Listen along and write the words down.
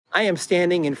I am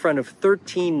standing in front of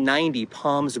 1390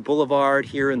 Palms Boulevard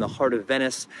here in the heart of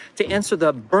Venice to answer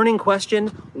the burning question,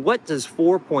 what does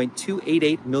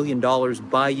 $4.288 million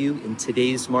buy you in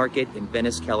today's market in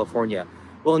Venice, California?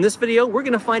 Well, in this video, we're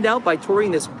gonna find out by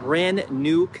touring this brand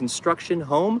new construction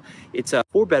home. It's a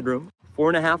 4-bedroom,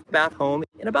 4.5 bath home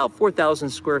in about 4,000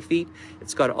 square feet.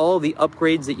 It's got all the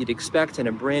upgrades that you'd expect in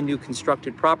a brand new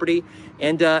constructed property.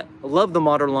 And love the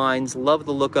modern lines, love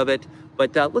the look of it.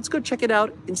 But let's go check it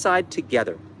out inside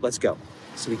together. Let's go.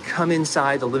 So we come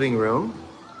inside the living room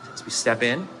as we step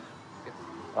in.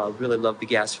 Really love the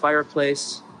gas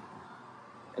fireplace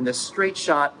and the straight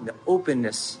shot and the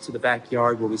openness to the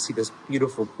backyard where we see this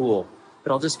beautiful pool.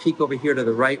 But I'll just peek over here to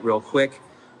the right real quick.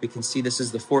 We can see this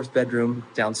is the 4th bedroom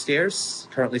downstairs,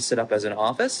 currently set up as an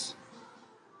office.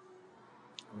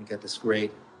 And we got this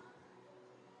great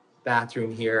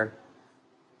bathroom here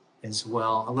as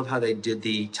well. I love how they did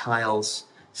the tiles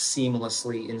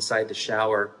seamlessly inside the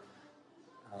shower.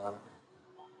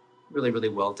 Really, really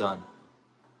well done.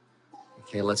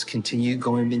 Okay, let's continue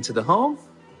going into the home.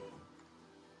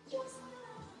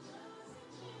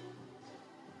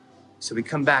 So we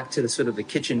come back to the sort of the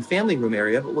kitchen family room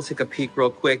area, but we'll take a peek real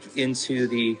quick into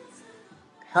the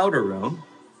powder room.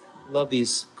 Love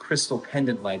these crystal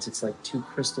pendant lights. It's like 2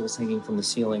 crystals hanging from the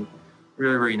ceiling.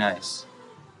 Really, really nice.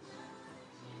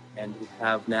 And we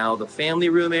have now the family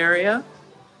room area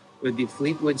with the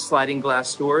Fleetwood sliding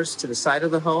glass doors to the side of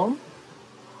the home.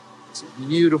 It's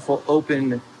beautiful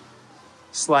open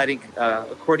sliding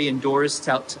accordion doors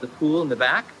out to the pool in the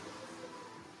back.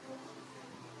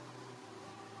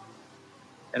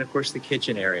 And of course the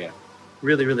kitchen area.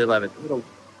 Really, really love it. It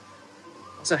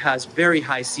also has very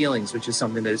high ceilings, which is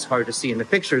something that is hard to see in the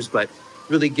pictures, but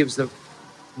really gives the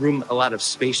room a lot of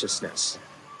spaciousness.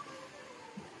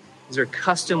 These are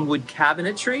custom wood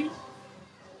cabinetry,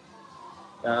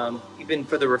 even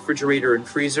for the refrigerator and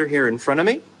freezer here in front of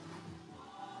me.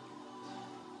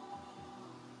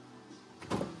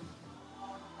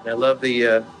 And I love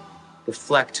the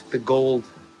gold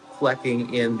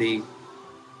flecking in the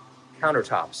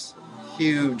countertops.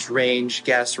 Huge range,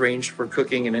 gas range for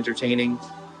cooking and entertaining.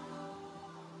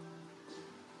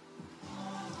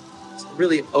 It's a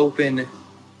really open,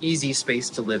 easy space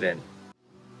to live in.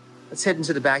 Let's head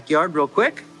into the backyard real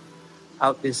quick.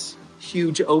 Out this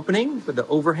huge opening with the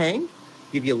overhang.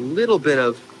 Give you a little bit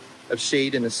of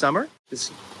shade in the summer.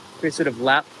 This great sort of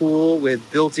lap pool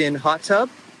with built-in hot tub.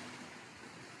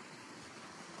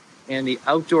 And the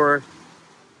outdoor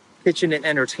kitchen and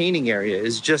entertaining area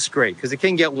is just great because it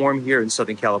can get warm here in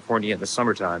Southern California in the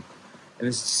summertime. And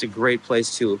this is just a great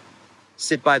place to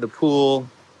sit by the pool,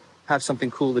 have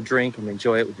something cool to drink, and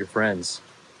enjoy it with your friends.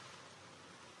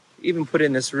 Even put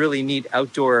in this really neat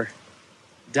outdoor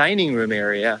dining room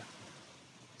area.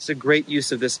 It's a great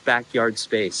use of this backyard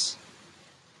space.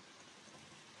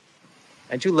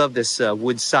 I do love this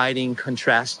wood siding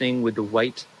contrasting with the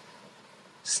white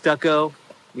stucco.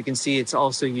 You can see it's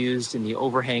also used in the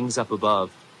overhangs up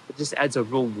above. It just adds a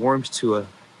real warmth to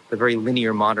the very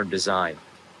linear modern design.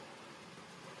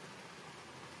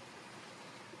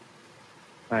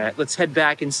 All right, let's head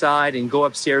back inside and go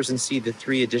upstairs and see the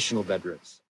 3 additional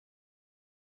bedrooms.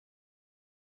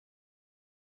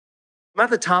 I'm at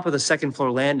the top of the 2nd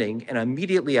floor landing, and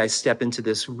immediately I step into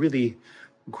this really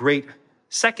great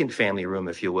second family room,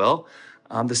 if you will.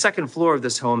 The 2nd floor of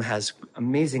this home has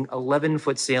amazing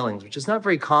 11-foot ceilings, which is not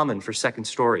very common for 2nd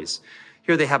stories.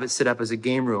 Here they have it set up as a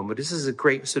game room, but this is a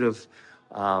great sort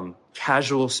of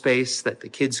casual space that the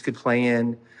kids could play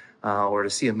in or to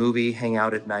see a movie, hang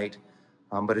out at night.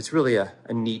 But it's really a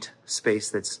neat space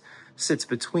that sits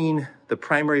between the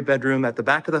primary bedroom at the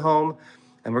back of the home.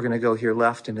 And we're going to go here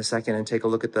left in a second and take a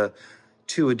look at the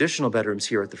 2 additional bedrooms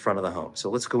here at the front of the home. So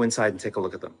let's go inside and take a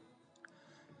look at them.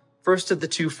 First of the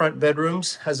 2 front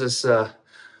bedrooms has this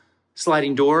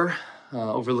sliding door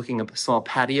overlooking a small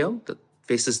patio that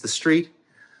faces the street.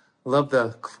 I love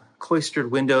the cloistered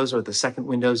windows or the second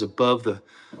windows above the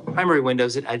primary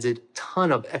windows. It adds a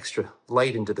ton of extra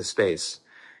light into the space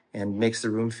and makes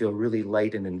the room feel really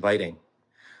light and inviting.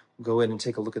 We'll go in and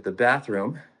take a look at the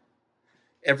bathroom.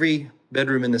 Every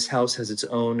bedroom in this house has its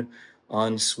own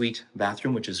ensuite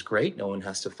bathroom, which is great. No one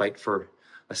has to fight for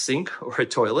a sink or a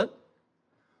toilet.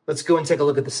 Let's go and take a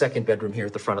look at the 2nd bedroom here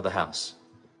at the front of the house.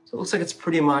 So it looks like it's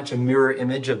pretty much a mirror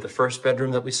image of the 1st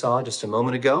bedroom that we saw just a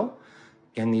moment ago.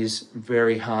 Again, these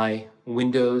very high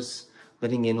windows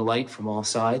letting in light from all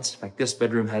sides. In fact, this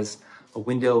bedroom has a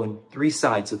window on 3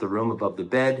 sides of the room above the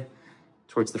bed,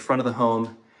 towards the front of the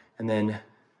home. And then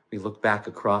we look back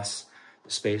across the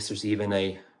space. There's even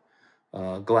a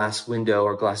glass window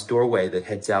or glass doorway that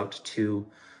heads out to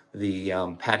the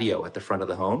patio at the front of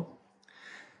the home.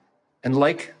 And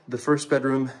like the first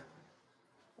bedroom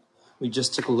we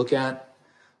just took a look at,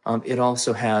 it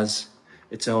also has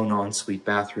its own ensuite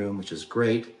bathroom, which is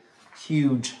great.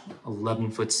 Huge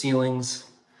 11-foot ceilings.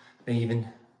 They even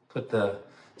put the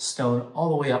stone all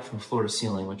the way up from floor to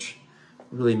ceiling, which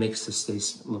really makes the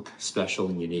space look special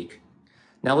and unique.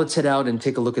 Now let's head out and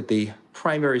take a look at the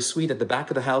primary suite at the back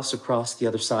of the house across the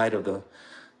other side of the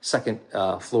second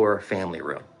floor family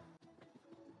room.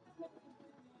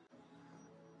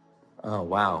 Oh,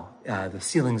 wow. The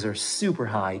ceilings are super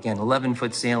high. Again,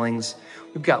 11-foot ceilings.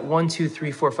 We've got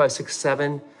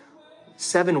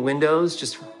 7 windows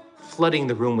just flooding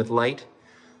the room with light.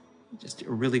 Just a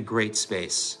really great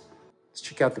space. Let's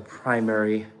check out the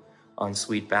primary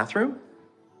ensuite bathroom.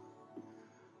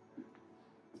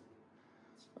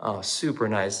 Oh, super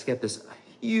nice. Get this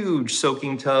huge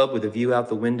soaking tub with a view out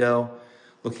the window,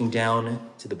 looking down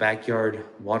to the backyard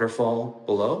waterfall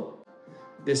below.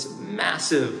 This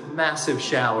massive, massive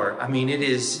shower. I mean, it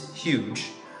is huge.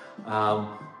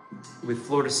 With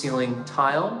floor to ceiling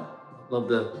tile. Love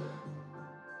the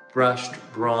brushed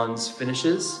bronze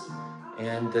finishes.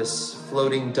 And this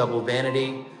floating double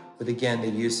vanity with, again, the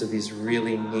use of these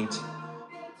really neat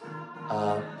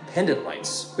pendant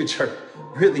lights, which are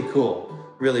really cool.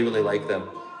 Really, really like them.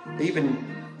 They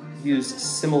even used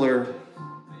similar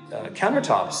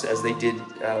countertops as they did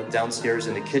downstairs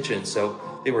in the kitchen. So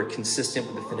they were consistent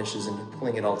with the finishes and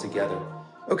pulling it all together.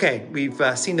 Okay, we've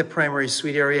seen the primary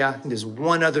suite area. There's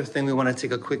one other thing we want to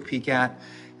take a quick peek at,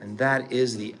 and that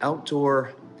is the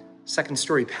outdoor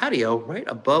second-story patio right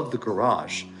above the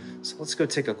garage. So let's go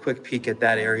take a quick peek at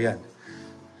that area.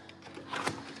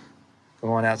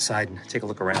 Go on outside and take a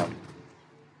look around.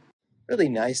 Really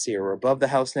nice here. We're above the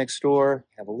house next door.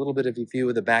 Have a little bit of a view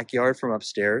of the backyard from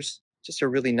upstairs. Just a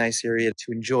really nice area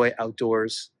to enjoy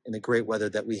outdoors in the great weather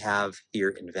that we have here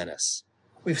in Venice.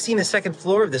 We've seen the second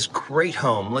floor of this great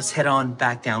home. Let's head on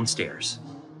back downstairs.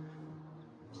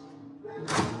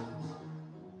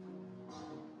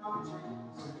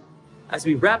 As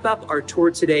we wrap up our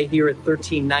tour today here at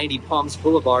 1390 Palms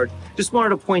Boulevard, just wanted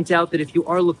to point out that if you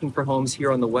are looking for homes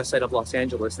here on the west side of Los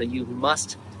Angeles, that you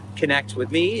must connect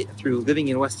with me through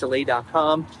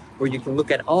livinginwestla.com, where you can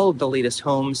look at all of the latest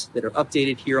homes that are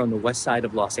updated here on the west side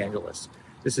of Los Angeles.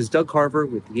 This is Doug Carver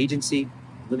with the agency,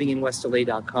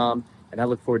 livinginwestla.com, and I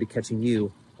look forward to catching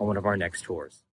you on one of our next tours.